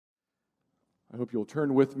I hope you'll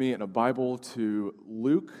turn with me in a Bible to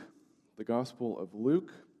Luke, the Gospel of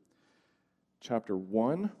Luke, chapter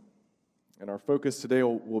 1. And our focus today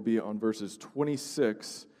will be on verses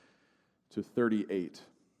 26 to 38.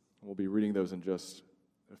 We'll be reading those in just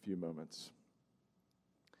a few moments.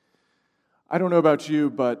 I don't know about you,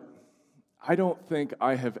 but I don't think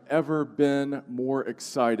I have ever been more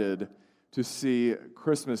excited to see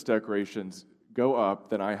Christmas decorations go up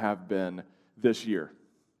than I have been this year.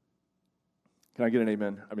 Can I get an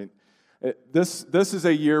amen? I mean, this is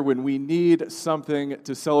a year when we need something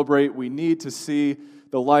to celebrate. We need to see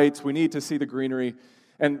the lights. We need to see the greenery.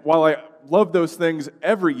 And while I love those things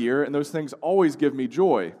every year, and those things always give me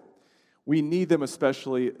joy, we need them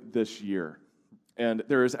especially this year. And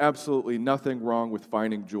there is absolutely nothing wrong with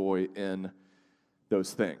finding joy in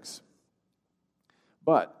those things.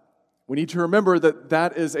 But we need to remember that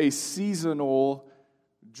that is a seasonal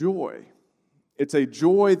joy. It's a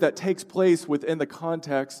joy that takes place within the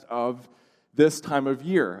context of this time of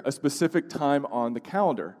year, a specific time on the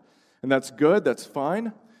calendar. And that's good, that's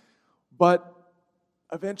fine, but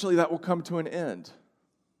eventually that will come to an end.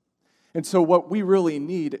 And so what we really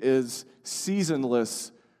need is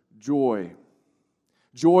seasonless joy.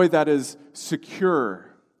 Joy that is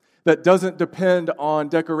secure, that doesn't depend on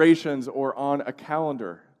decorations or on a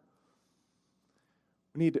calendar.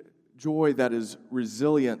 We need joy that is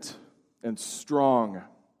resilient and strong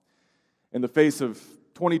in the face of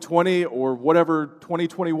 2020 or whatever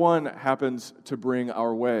 2021 happens to bring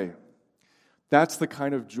our way. That's the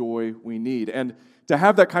kind of joy we need. And to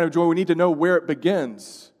have that kind of joy, we need to know where it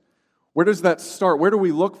begins. Where does that start? Where do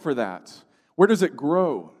we look for that? Where does it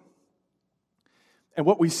grow? And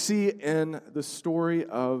what we see in the story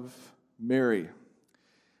of Mary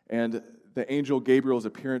and the angel Gabriel's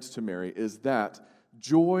appearance to Mary is that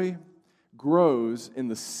joy grows in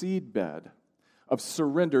the seedbed of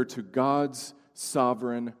surrender to God's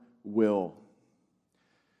sovereign will.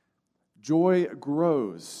 Joy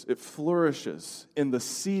grows, it flourishes in the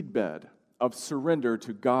seedbed of surrender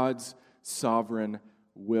to God's sovereign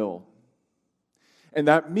will. And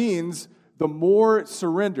that means the more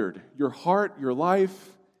surrendered your heart, your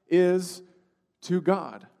life is to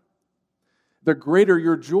God, the greater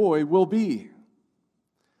your joy will be.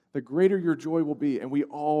 The greater your joy will be, and we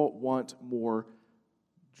all want more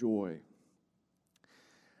joy.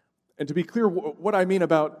 And to be clear, what I mean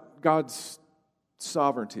about God's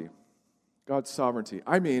sovereignty,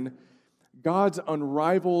 I mean God's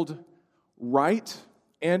unrivaled right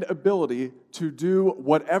and ability to do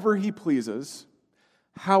whatever He pleases,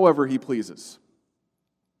 however He pleases.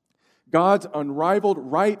 God's unrivaled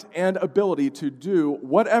right and ability to do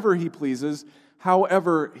whatever He pleases,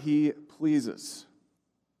 however He pleases.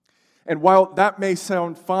 And while that may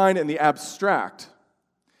sound fine in the abstract,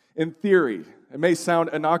 in theory, it may sound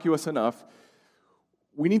innocuous enough,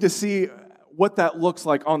 we need to see what that looks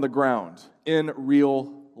like on the ground in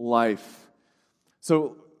real life.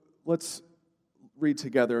 So let's read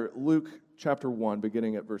together Luke chapter 1,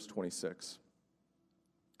 beginning at verse 26.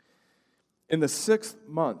 In the 6th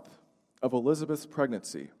month of Elizabeth's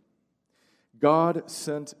pregnancy, God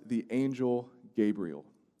sent the angel Gabriel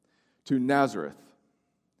to Nazareth,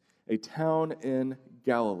 a town in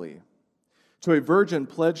Galilee, to a virgin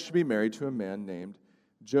pledged to be married to a man named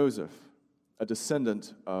Joseph, a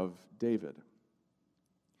descendant of David.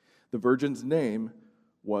 The virgin's name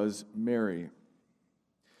was Mary.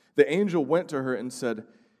 The angel went to her and said,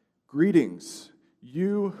 "Greetings,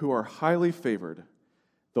 you who are highly favored.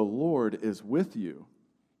 The Lord is with you."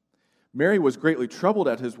 Mary was greatly troubled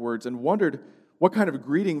at his words and wondered what kind of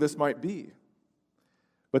greeting this might be.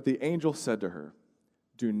 But the angel said to her,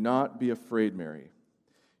 "Do not be afraid, Mary.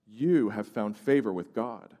 You have found favor with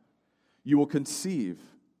God. You will conceive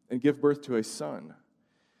and give birth to a son,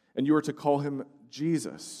 and you are to call him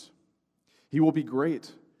Jesus. He will be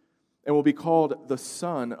great and will be called the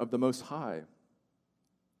Son of the Most High.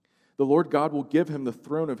 The Lord God will give him the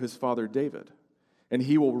throne of his father David, and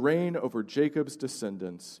he will reign over Jacob's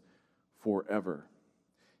descendants forever.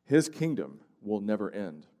 His kingdom will never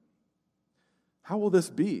end." "How will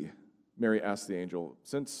this be?" Mary asked the angel,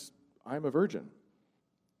 "since I am a virgin?"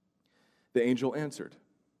 The angel answered,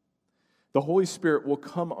 "The Holy Spirit will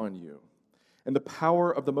come on you, and the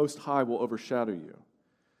power of the Most High will overshadow you.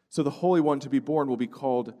 So the Holy One to be born will be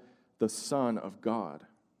called the Son of God.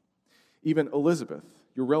 Even Elizabeth,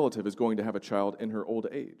 your relative, is going to have a child in her old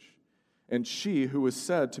age, and she who was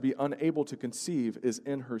said to be unable to conceive is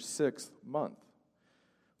in her 6th month.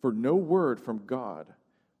 For no word from God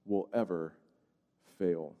will ever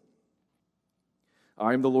fail."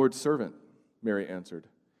 "I am the Lord's servant," Mary answered.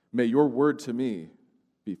 "May your word to me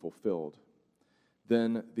be fulfilled."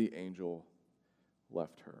 Then the angel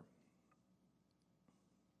left her.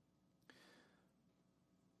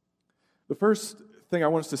 The first thing I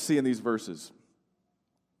want us to see in these verses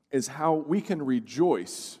is how we can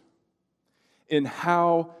rejoice in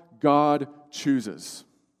how God chooses.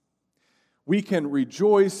 We can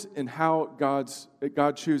rejoice in how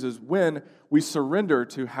God chooses when we surrender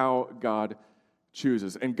to how God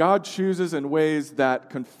chooses. And God chooses in ways that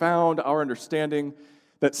confound our understanding,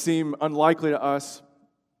 that seem unlikely to us,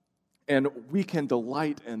 and we can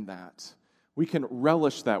delight in that. We can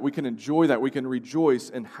relish that. We can enjoy that. We can rejoice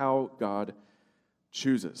in how God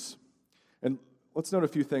chooses. And let's note a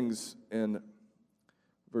few things in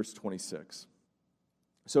verse 26.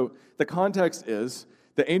 So the context is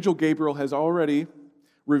the angel Gabriel has already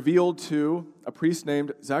revealed to a priest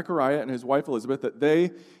named Zechariah and his wife Elizabeth that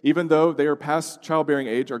they, even though they are past childbearing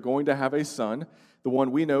age, are going to have a son, the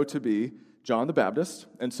one we know to be John the Baptist.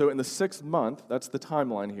 And so in the 6th month, that's the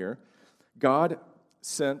timeline here, God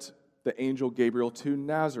sent the angel Gabriel to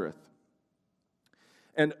Nazareth.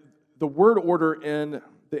 And the word order in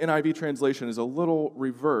the NIV translation is a little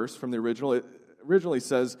reverse from the original. It originally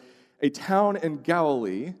says, a town in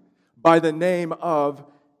Galilee by the name of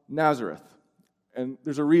Nazareth. And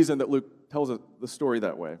there's a reason that Luke tells the story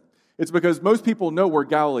that way. It's because most people know where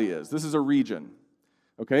Galilee is. This is a region,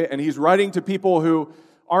 okay? And he's writing to people who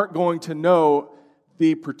aren't going to know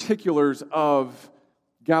the particulars of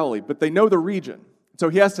Galilee, but they know the region. So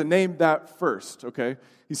he has to name that first, okay?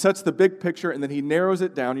 He sets the big picture and then he narrows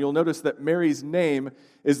it down. You'll notice that Mary's name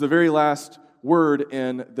is the very last word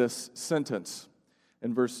in this sentence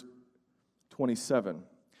in verse 27.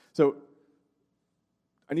 So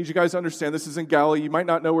I need you guys to understand this is in Galilee. You might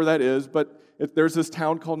not know where that is, but there's this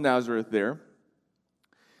town called Nazareth there.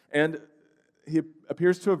 And he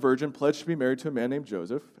appears to a virgin pledged to be married to a man named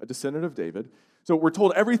Joseph, a descendant of David. So we're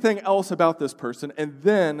told everything else about this person, and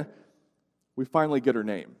then we finally get her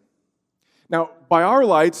name. Now, by our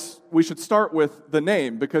lights, we should start with the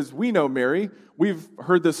name because we know Mary. We've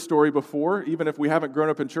heard this story before. Even if we haven't grown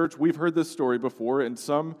up in church, we've heard this story before in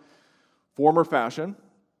some form or fashion.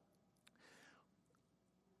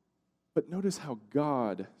 But notice how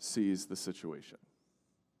God sees the situation.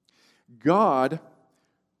 God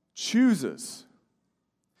chooses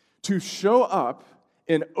to show up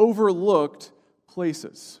in overlooked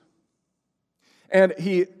places. And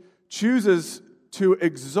he chooses to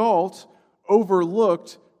exalt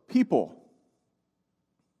overlooked people.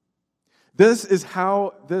 This is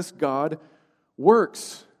how this God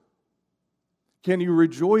works. Can you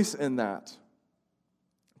rejoice in that?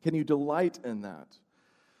 Can you delight in that?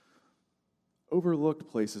 Overlooked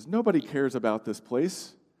places. Nobody cares about this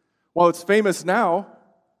place. While it's famous now,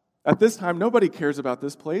 at this time, nobody cares about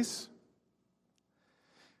this place.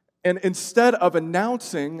 And instead of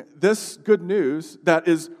announcing this good news that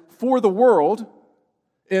is for the world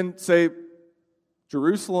in, say,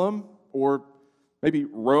 Jerusalem or maybe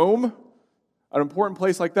Rome, an important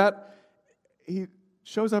place like that, he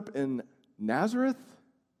shows up in Nazareth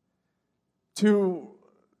to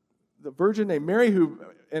the virgin named Mary, who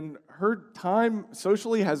in her time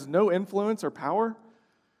socially has no influence or power.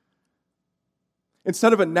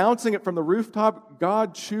 Instead of announcing it from the rooftop,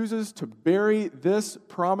 God chooses to bury this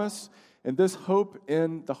promise and this hope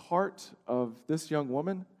in the heart of this young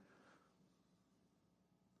woman.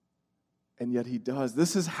 And yet he does.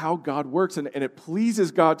 This is how God works, and it pleases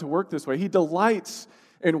God to work this way. He delights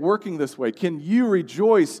in working this way. Can you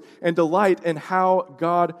rejoice and delight in how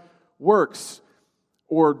God works?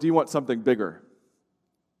 Or do you want something bigger?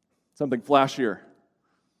 Something flashier?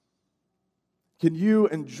 Can you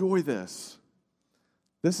enjoy this?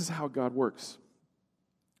 This is how God works.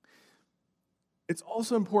 It's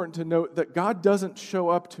also important to note that God doesn't show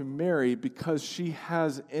up to Mary because she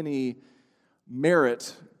has any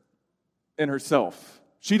merit in herself.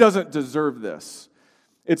 She doesn't deserve this.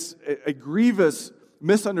 It's a grievous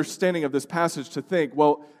misunderstanding of this passage to think,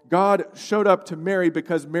 well, God showed up to Mary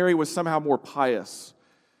because Mary was somehow more pious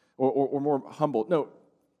or more humble. No,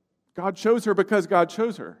 God chose her because God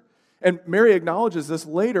chose her. And Mary acknowledges this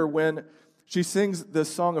later when she sings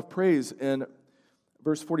this song of praise in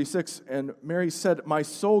verse 46. And Mary said, "My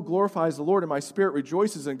soul glorifies the Lord, and my spirit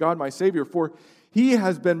rejoices in God my Savior, for he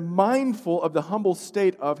has been mindful of the humble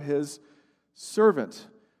state of his servant.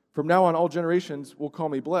 From now on, all generations will call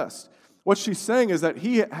me blessed." What she's saying is that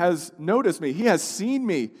he has noticed me. He has seen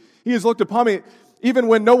me. He has looked upon me. Even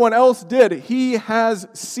when no one else did, he has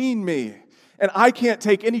seen me. And I can't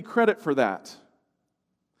take any credit for that.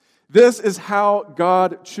 This is how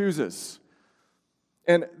God chooses.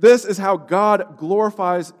 And this is how God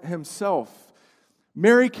glorifies himself.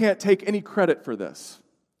 Mary can't take any credit for this.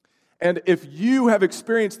 And if you have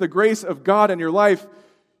experienced the grace of God in your life,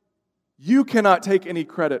 you cannot take any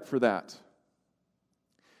credit for that.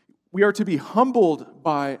 We are to be humbled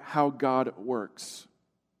by how God works.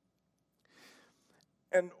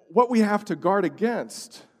 And what we have to guard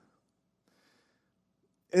against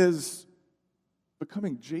is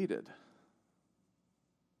becoming jaded.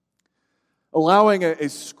 Allowing a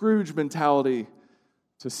Scrooge mentality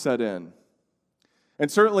to set in.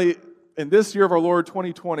 And certainly, in this year of our Lord,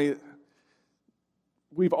 2020,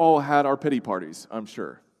 we've all had our pity parties, I'm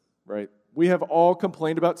sure, right? We have all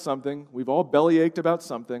complained about something. We've all bellyached about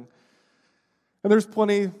something. And there's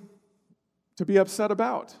plenty to be upset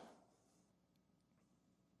about.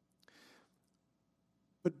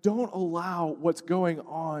 But don't allow what's going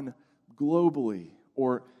on globally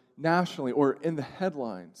or nationally or in the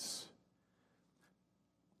headlines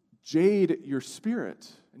jade your spirit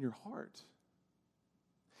and your heart.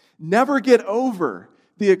 Never get over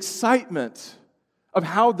the excitement of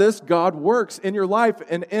how this God works in your life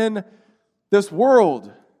and in this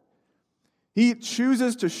world. He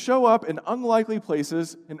chooses to show up in unlikely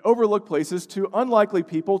places and overlooked places to unlikely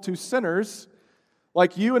people, to sinners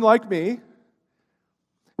like you and like me.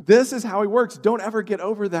 This is how He works. Don't ever get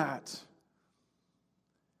over that.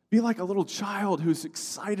 Be like a little child who's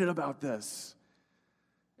excited about this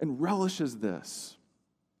and relishes this.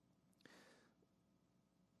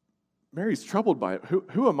 Mary's troubled by it.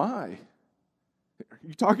 Who am I? Are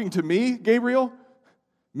you talking to me, Gabriel?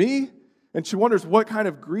 Me? And she wonders what kind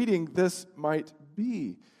of greeting this might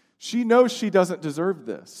be. She knows she doesn't deserve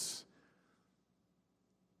this.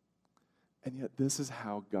 And yet this is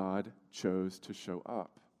how God chose to show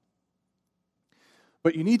up.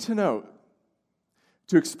 But you need to know,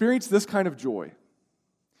 to experience this kind of joy,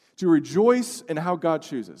 to rejoice in how God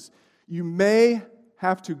chooses, you may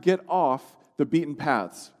have to get off the beaten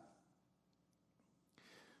paths.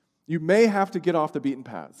 You may have to get off the beaten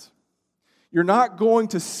paths. You're not going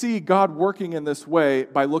to see God working in this way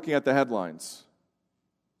by looking at the headlines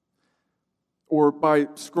or by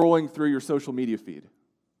scrolling through your social media feed.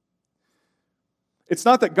 It's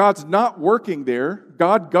not that God's not working there.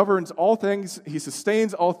 God governs all things. He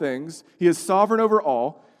sustains all things. He is sovereign over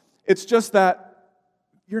all. It's just that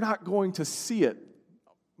you're not going to see it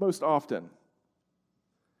most often.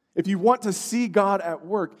 If you want to see God at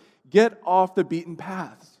work, get off the beaten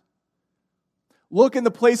paths. Look in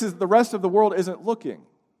the places that the rest of the world isn't looking.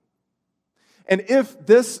 And if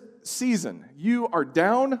this season you are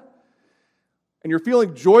down and you're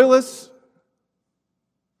feeling joyless,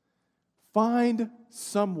 find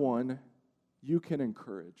someone you can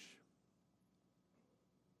encourage.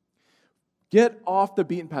 Get off the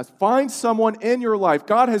beaten path. Find someone in your life.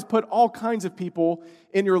 God has put all kinds of people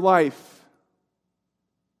in your life.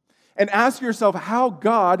 And ask yourself how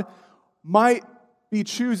God might be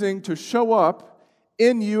choosing to show up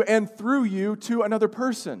in you and through you to another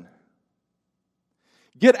person.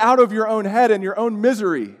 Get out of your own head and your own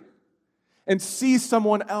misery and see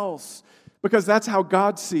someone else, because that's how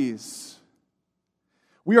God sees.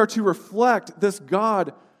 We are to reflect this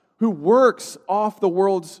God who works off the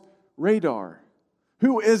world's radar.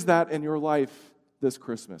 Who is that in your life this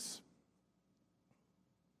Christmas?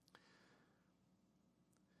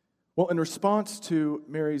 Well, in response to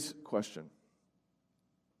Mary's question,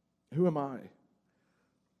 who am I?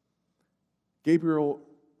 Gabriel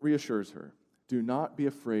reassures her, do not be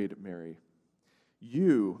afraid, Mary.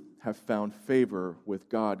 You have found favor with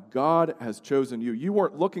God. God has chosen you. You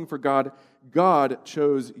weren't looking for God. God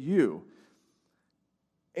chose you.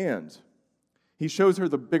 And He shows her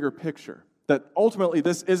the bigger picture, that ultimately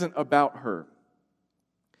this isn't about her.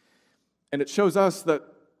 And it shows us that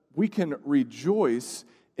we can rejoice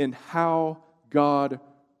in how God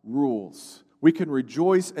rules. We can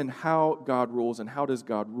rejoice in how God rules. And how does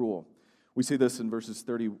God rule? We see this in verses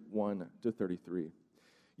 31 to 33.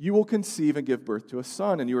 You will conceive and give birth to a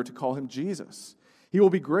son, and you are to call him Jesus. He will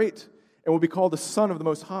be great and will be called the Son of the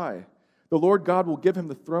Most High. The Lord God will give him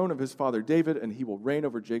the throne of his father David, and he will reign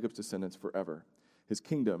over Jacob's descendants forever. His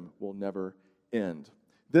kingdom will never end.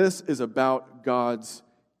 This is about God's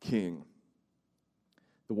King,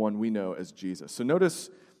 the one we know as Jesus. So notice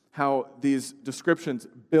how these descriptions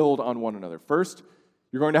build on one another. First,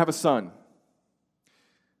 you're going to have a son.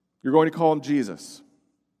 You're going to call him Jesus.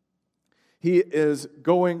 He is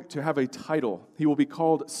going to have a title. He will be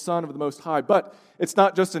called Son of the Most High. But it's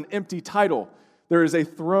not just an empty title. There is a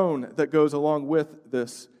throne that goes along with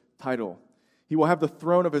this title. He will have the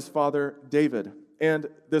throne of his father David. And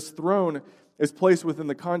this throne is placed within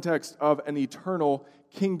the context of an eternal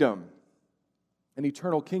kingdom. An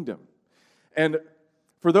eternal kingdom. And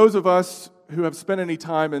for those of us who have spent any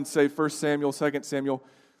time in, say, 1 Samuel, 2 Samuel,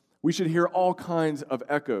 We should hear all kinds of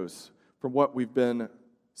echoes from what we've been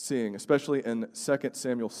seeing, especially in 2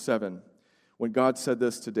 Samuel 7, when God said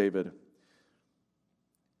this to David: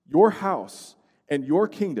 "Your house and your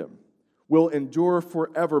kingdom will endure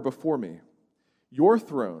forever before me. Your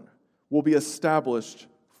throne will be established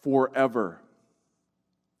forever."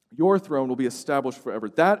 Your throne will be established forever.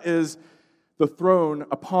 That is the throne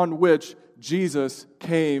upon which Jesus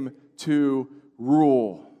came to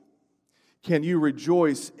rule. Can you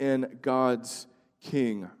rejoice in God's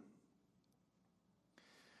King?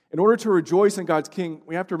 In order to rejoice in God's King,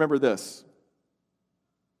 we have to remember this.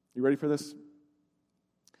 You ready for this?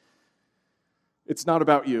 It's not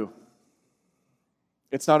about you.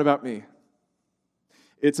 It's not about me.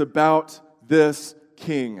 It's about this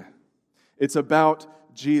King. It's about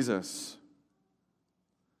Jesus.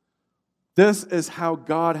 This is how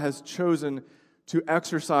God has chosen to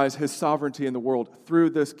exercise His sovereignty in the world, through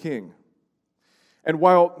this King. And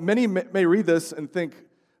while many may read this and think,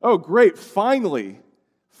 oh, great, finally,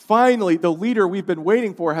 the leader we've been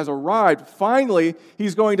waiting for has arrived. Finally,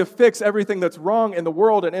 he's going to fix everything that's wrong in the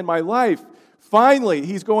world and in my life. Finally,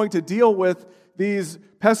 he's going to deal with these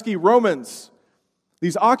pesky Romans,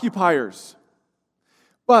 these occupiers.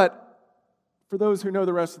 But for those who know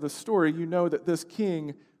the rest of the story, you know that this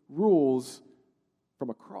king rules from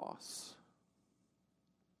a cross.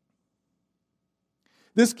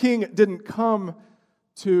 This king didn't come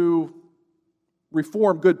to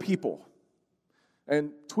reform good people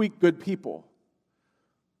and tweak good people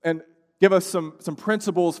and give us some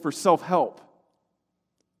principles for self-help.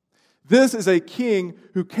 This is a king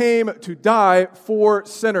who came to die for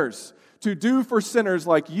sinners, to do for sinners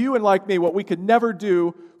like you and like me what we could never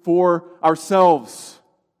do for ourselves.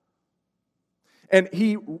 And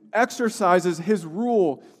he exercises his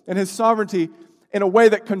rule and his sovereignty in a way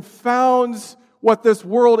that confounds what this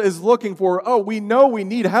world is looking for. Oh, we know we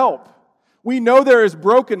need help. We know there is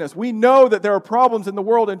brokenness. We know that there are problems in the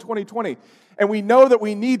world in 2020. And we know that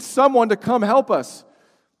we need someone to come help us.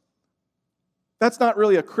 That's not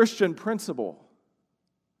really a Christian principle.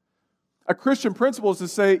 A Christian principle is to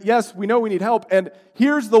say, yes, we know we need help, and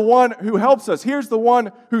here's the one who helps us. Here's the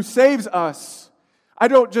one who saves us. I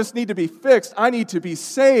don't just need to be fixed, I need to be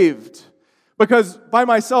saved. Because by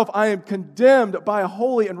myself, I am condemned by a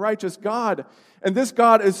holy and righteous God. And this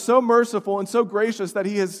God is so merciful and so gracious that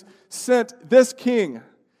He has sent this king.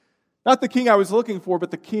 Not the king I was looking for,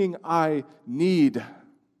 but the king I need.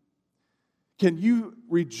 Can you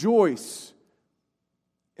rejoice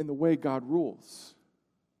in the way God rules?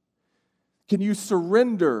 Can you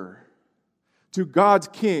surrender to God's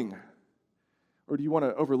king? Or do you want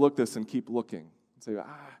to overlook this and keep looking? And say, it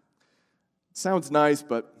sounds nice,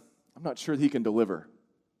 but I'm not sure He can deliver.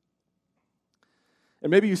 And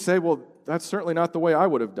maybe you say, well, that's certainly not the way I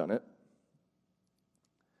would have done it.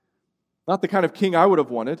 Not the kind of king I would have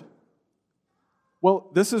wanted. Well,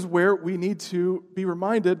 this is where we need to be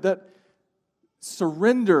reminded that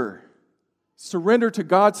surrender to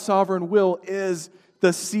God's sovereign will is the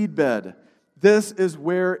seedbed. This is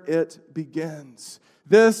where it begins.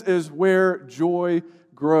 This is where joy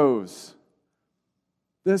grows.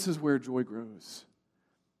 This is where joy grows.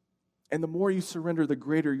 And the more you surrender, the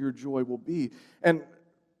greater your joy will be. And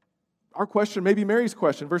our question, maybe Mary's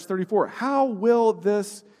question, verse 34, how will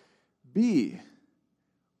this be?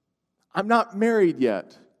 I'm not married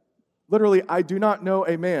yet. Literally, I do not know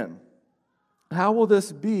a man. How will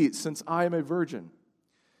this be since I am a virgin?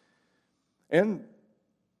 And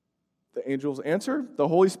the angels answer, the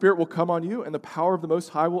Holy Spirit will come on you and the power of the Most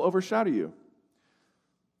High will overshadow you.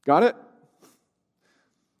 Got it?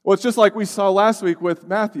 Well, it's just like we saw last week with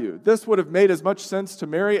Matthew. This would have made as much sense to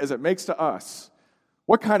Mary as it makes to us.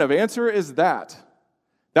 What kind of answer is that?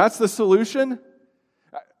 That's the solution?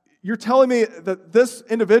 You're telling me that this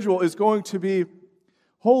individual is going to be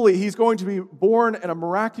holy. He's going to be born in a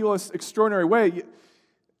miraculous, extraordinary way.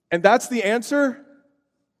 And that's the answer?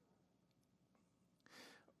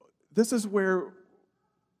 This is where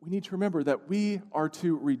we need to remember that we are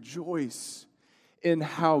to rejoice in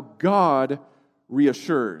how God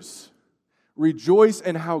reassures. Rejoice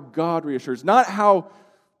in how God reassures. Not how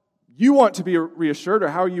you want to be reassured or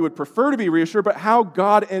how you would prefer to be reassured, but how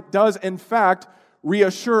God does in fact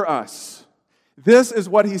reassure us. This is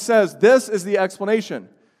what He says. This is the explanation.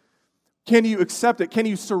 Can you accept it? Can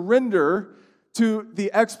you surrender to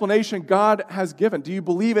the explanation God has given? Do you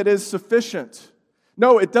believe it is sufficient?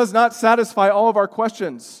 No, it does not satisfy all of our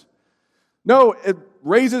questions. No, it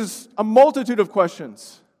raises a multitude of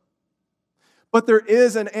questions. But there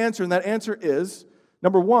is an answer, and that answer is,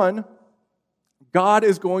 number one, God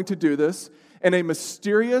is going to do this in a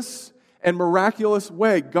mysterious and miraculous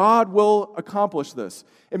way. God will accomplish this.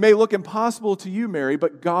 It may look impossible to you, Mary,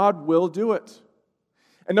 but God will do it.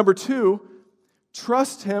 And number two,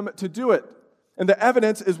 trust him to do it. And the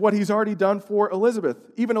evidence is what he's already done for Elizabeth.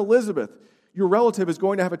 Even Elizabeth, your relative, is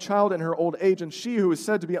going to have a child in her old age, and she who is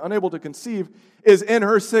said to be unable to conceive is in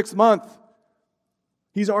her 6th month.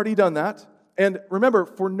 He's already done that. And remember,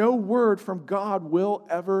 for no word from God will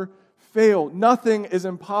ever fail. Nothing is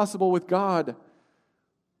impossible with God.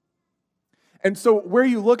 And so where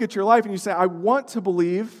you look at your life and you say, I want to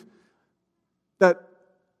believe that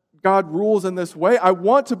God rules in this way. I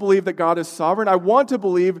want to believe that God is sovereign. I want to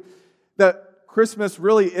believe that Christmas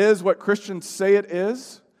really is what Christians say it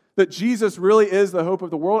is, that Jesus really is the hope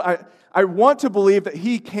of the world. I want to believe that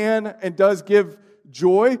he can and does give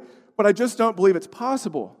joy, but I just don't believe it's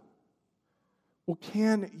possible. Well,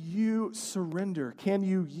 can you surrender? Can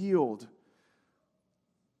you yield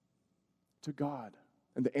to God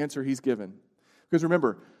and the answer he's given? Because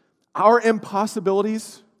remember, our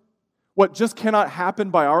impossibilities, what just cannot happen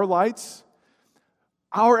by our lights,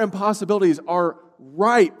 our impossibilities are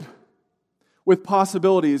ripe with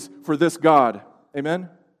possibilities for this God. Amen?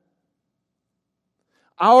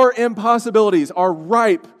 Our impossibilities are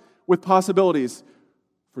ripe with possibilities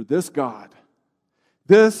for this God.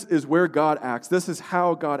 This is where God acts. This is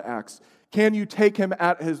how God acts. Can you take him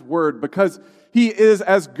at his word? Because he is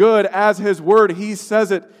as good as his word. He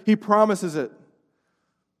says it. He promises it.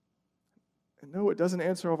 And no, it doesn't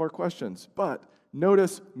answer all of our questions. But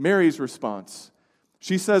notice Mary's response.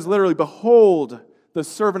 She says literally, "Behold, the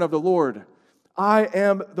servant of the Lord. I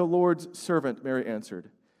am the Lord's servant," Mary answered.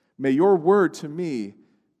 "May your word to me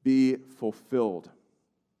be fulfilled."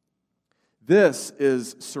 This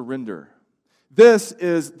is surrender. This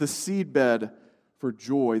is the seedbed for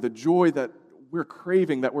joy, the joy that we're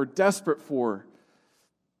craving, that we're desperate for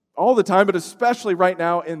all the time, but especially right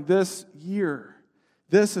now in this year.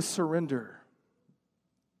 This is surrender.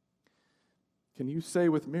 Can you say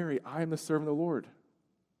with Mary, "I am the servant of the Lord"?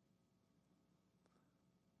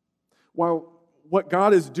 While what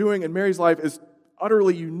God is doing in Mary's life is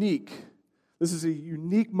utterly unique, this is a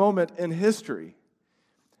unique moment in history,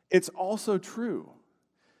 it's also true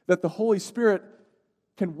that the Holy Spirit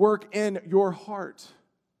can work in your heart,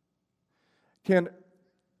 can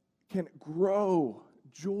grow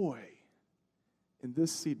joy in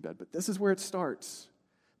this seedbed. But this is where it starts.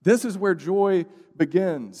 This is where joy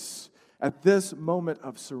begins, at this moment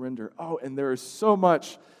of surrender. Oh, and there is so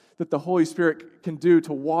much that the Holy Spirit can do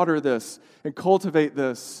to water this and cultivate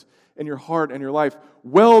this in your heart and your life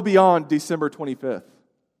well beyond December 25th.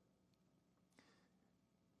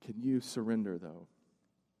 Can you surrender, though?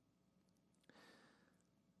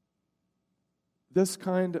 This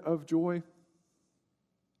kind of joy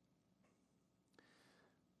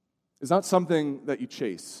is not something that you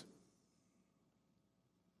chase.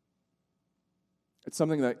 It's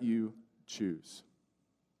something that you choose.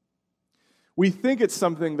 We think it's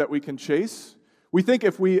something that we can chase. We think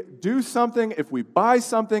if we do something, if we buy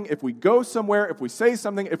something, if we go somewhere, if we say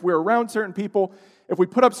something, if we're around certain people, if we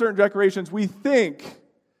put up certain decorations, we think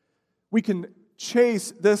we can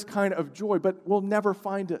chase this kind of joy, but we'll never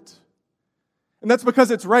find it. And that's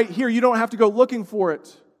because it's right here. You don't have to go looking for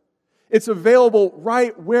it. It's available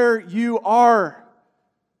right where you are.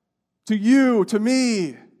 To you, to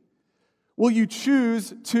me. Will you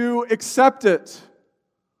choose to accept it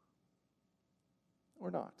or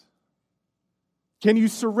not? Can you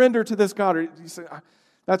surrender to this God? Or do you say,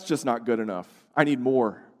 "That's just not good enough. I need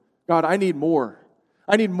more. God, I need more.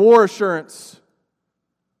 I need more assurance.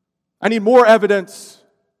 I need more evidence."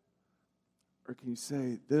 Or can you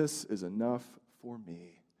say, "This is enough for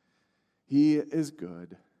me. He is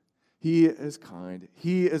good. He is kind.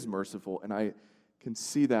 He is merciful, and I can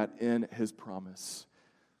see that in his promise"?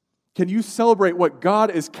 Can you celebrate what God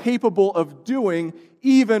is capable of doing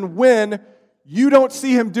even when you don't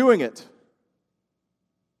see him doing it?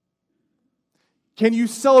 Can you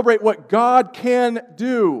celebrate what God can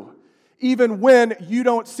do even when you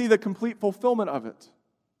don't see the complete fulfillment of it?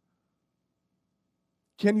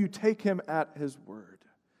 Can you take him at his word?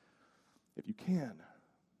 If you can.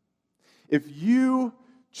 If you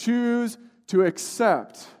choose to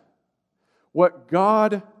accept what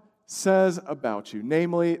God says about you,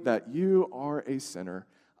 namely that you are a sinner,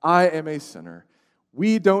 I am a sinner,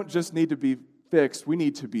 we don't just need to be fixed, we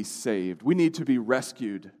need to be saved. We need to be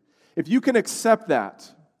rescued. If you can accept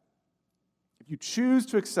that, if you choose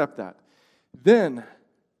to accept that, then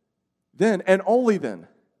and only then,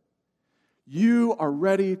 you are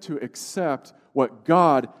ready to accept what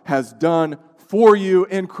God has done for you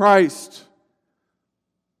in Christ.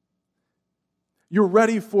 You're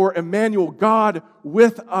ready for Emmanuel, God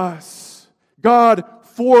with us, God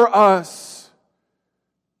for us.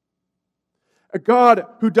 A God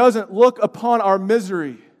who doesn't look upon our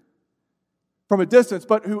misery from a distance,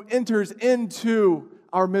 but who enters into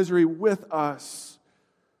our misery with us.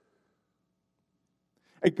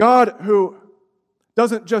 A God who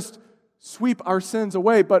doesn't just sweep our sins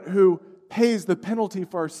away, but who pays the penalty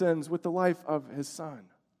for our sins with the life of His Son.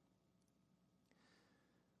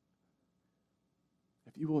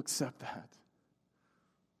 If you will accept that,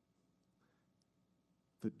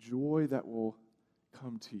 the joy that will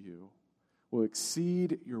come to you will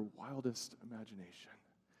exceed your wildest imagination.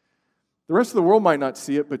 The rest of the world might not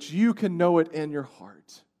see it, but you can know it in your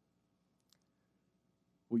heart.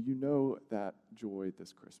 Will you know that joy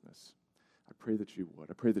this Christmas? I pray that you would.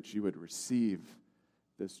 I pray that you would receive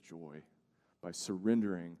this joy by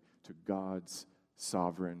surrendering to God's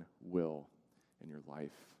sovereign will in your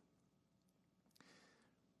life.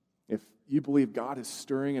 If you believe God is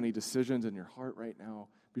stirring any decisions in your heart right now,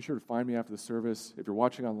 be sure to find me after the service. If you're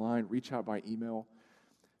watching online, reach out by email.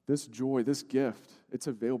 This joy, this gift, it's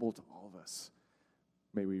available to all of us.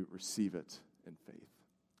 May we receive it in faith.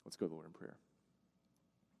 Let's go to the Lord in prayer.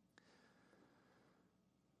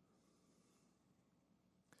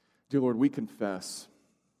 Dear Lord, we confess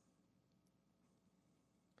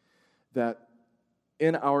that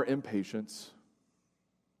in our impatience,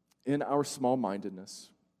 in our small-mindedness,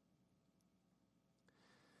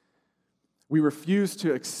 we refuse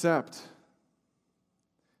to accept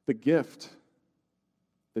the gift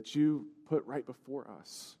that you put right before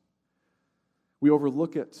us. We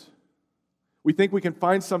overlook it. We think we can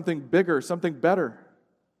find something bigger, something better.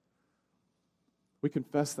 We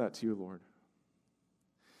confess that to you, Lord.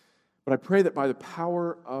 But I pray that by the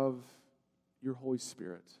power of your Holy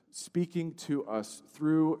Spirit, speaking to us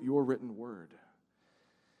through your written word,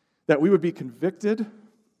 that we would be convicted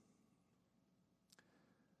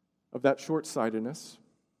of that short-sightedness,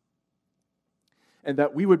 and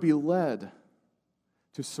that we would be led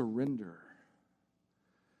to surrender,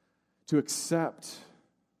 to accept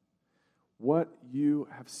what you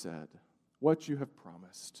have said, what you have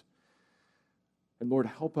promised. And Lord,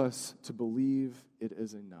 help us to believe it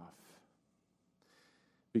is enough,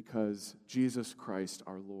 because Jesus Christ,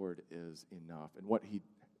 our Lord, is enough. And what He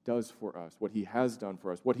does for us, what He has done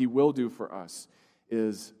for us, what He will do for us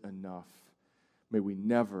is enough. May we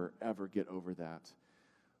never, ever get over that.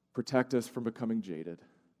 Protect us from becoming jaded.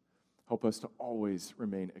 Help us to always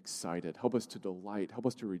remain excited. Help us to delight. Help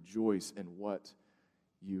us to rejoice in what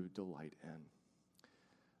you delight in,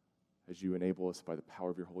 as you enable us by the power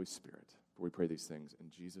of your Holy Spirit. For we pray these things in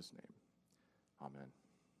Jesus' name. Amen.